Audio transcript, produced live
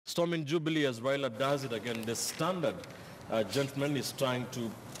storming Jubilee as Raila does it again. The Standard gentleman is trying to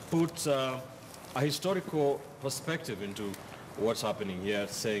put a historical perspective into what's happening here,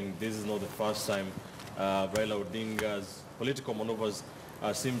 saying this is not the first time Raila Odinga's political maneuvers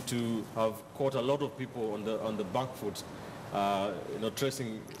seem to have caught a lot of people on the back foot,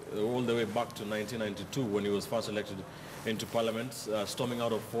 tracing all the way back to 1992 when he was first elected into parliament, storming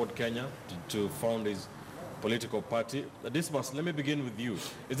out of Fort Kenya to found his political party. Dismas, let me begin with you.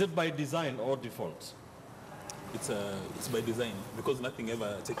 Is it by design or default? It's by design, because nothing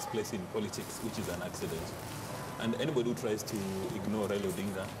ever takes place in politics which is an accident. And anybody who tries to ignore Raila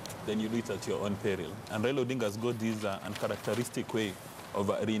Odinga, then you do it at your own peril. And Raila Odinga has got this uncharacteristic way of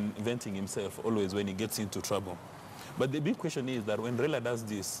reinventing himself always when he gets into trouble. But the big question is that when Raila does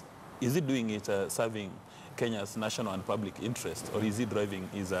this, is he doing it serving Kenya's national and public interest, or is he driving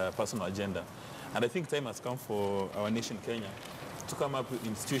his personal agenda? And I think time has come for our nation, Kenya, to come up with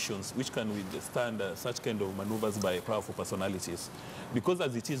institutions which can withstand such kind of maneuvers by powerful personalities. Because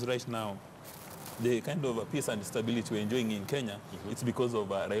as it is right now, the kind of peace and stability we're enjoying in Kenya, it's because of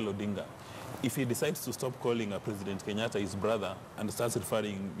Raila Odinga. If he decides to stop calling President Kenyatta his brother and starts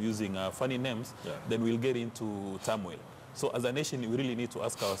using funny names, then we'll get into turmoil. So as a nation, we really need to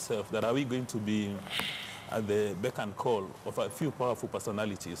ask ourselves that are we going to be at the beck and call of a few powerful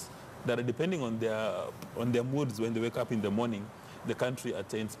personalities that are depending on their moods when they wake up in the morning, the country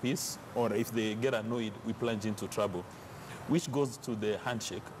attains peace, or if they get annoyed, we plunge into trouble, which goes to the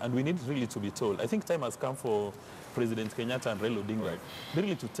handshake. And we need really to be told. I think time has come for President Kenyatta and Raila Odinga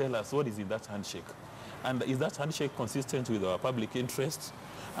really to tell us what is in that handshake. And is that handshake consistent with our public interest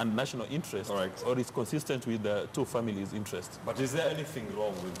and national interest, or is consistent with the two families' interest? But is there anything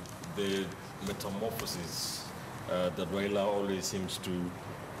wrong with the metamorphosis that Raila always seems to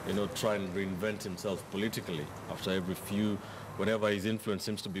try and reinvent himself politically after every few, whenever his influence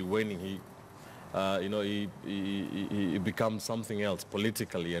seems to be waning, he becomes something else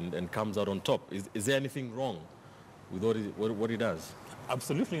politically and comes out on top. Is there anything wrong with what he does?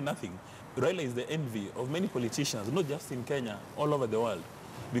 Absolutely nothing. Raila is the envy of many politicians, not just in Kenya, all over the world.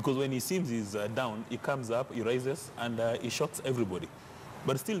 Because when he seems he's down, he comes up, he rises, and he shocks everybody.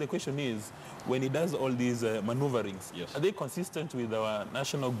 But still the question is, when he does all these maneuverings, are they consistent with our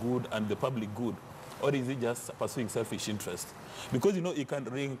national good and the public good? Or is he just pursuing selfish interest? Because, he can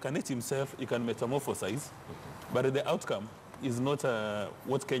reincarnate himself, he can metamorphosize, but the outcome is not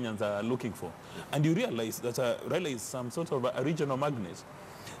what Kenyans are looking for. And you realize that Raila is some sort of a regional magnet.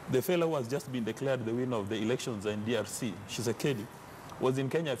 The fellow who has just been declared the winner of the elections in DRC, Tshisekedi, was in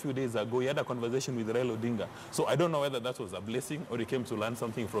Kenya a few days ago. He had a conversation with Raila Odinga. So I don't know whether that was a blessing or he came to learn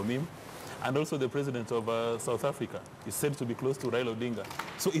something from him. And also the president of South Africa is said to be close to Raila Odinga.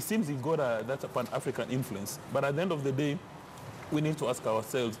 So it seems he got that Pan-African influence. But at the end of the day, we need to ask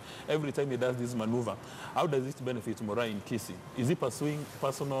ourselves, every time he does this maneuver, how does it benefit Morai in Kisii? Is he pursuing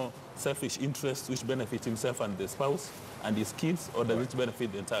personal selfish interests which benefit himself and the spouse and his kids, or does it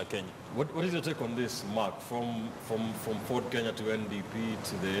benefit the entire Kenya? What is your take on this, Mark, from Fort Kenya to NDP,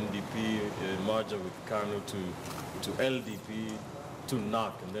 to the NDP merger with KANU, to LDP, to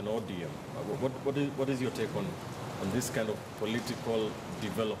NAC, and then ODM? What is your take on this kind of political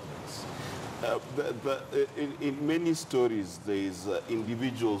developments? In many stories, there is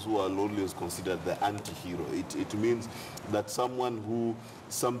individuals who are always considered the anti-hero. It means that someone who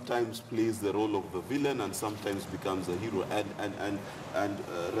sometimes plays the role of the villain and sometimes becomes a hero. And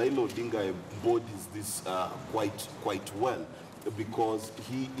Raila Odinga embodies this quite well, because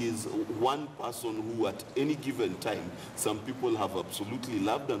he is one person who at any given time, some people have absolutely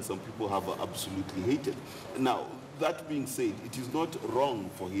loved and some people have absolutely hated. Now, that being said, it is not wrong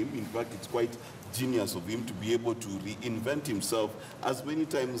for him. In fact, it's quite genius of him to be able to reinvent himself as many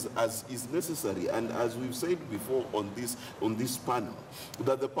times as is necessary. And as we've said before on this panel,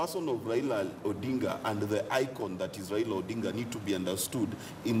 that the person of Raila Odinga and the icon that is Raila Odinga need to be understood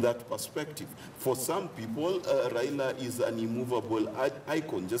in that perspective. For some people, Raila is an immovable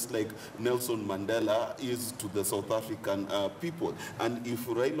icon, just like Nelson Mandela is to the South African people. And if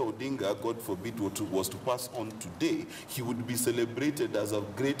Raila Odinga, God forbid, was to pass on today, he would be celebrated as a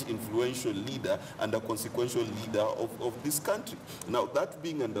great influential leader and a consequential leader of this country. Now, that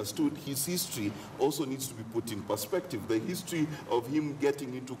being understood, his history also needs to be put in perspective. The history of him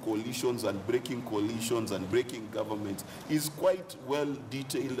getting into coalitions and breaking governments is quite well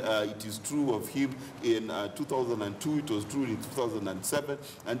detailed. It is true of him in 2002, it was true in 2007,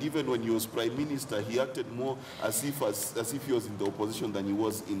 and even when he was Prime Minister, he acted more as if he was in the opposition than he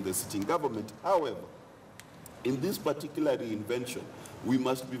was in the sitting government. However, in this particular reinvention, we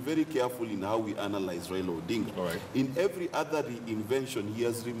must be very careful in how we analyze Raila Odinga. All right. In every other reinvention, he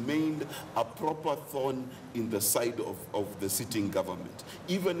has remained a proper thorn in the side of the sitting government.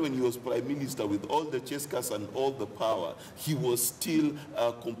 Even when he was prime minister with all the cheskas and all the power, he was still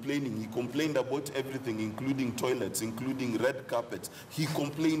complaining. He complained about everything, including toilets, including red carpets. He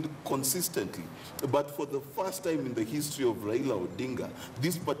complained consistently. But for the first time in the history of Raila Odinga,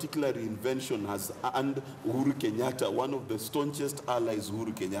 this particular reinvention has earned Uhuru Kenyatta, one of the staunchest allies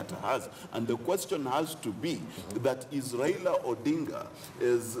Uhuru Kenyatta has. And the question has to be that is Raila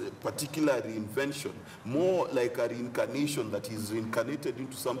Odinga's particular reinvention more like a reincarnation, that is reincarnated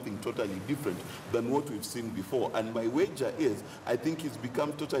into something totally different than what we've seen before? And my wager is, I think it's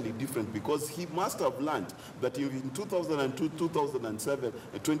become totally different, because he must have learned that in 2002, 2007,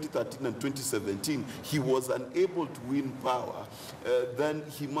 2013 and 2017, he was unable to win power. Then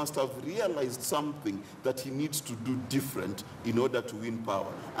he must have realized something that he needs to do different in order to win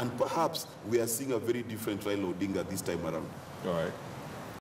power. And perhaps we are seeing a very different Raila Odinga this time around. All right.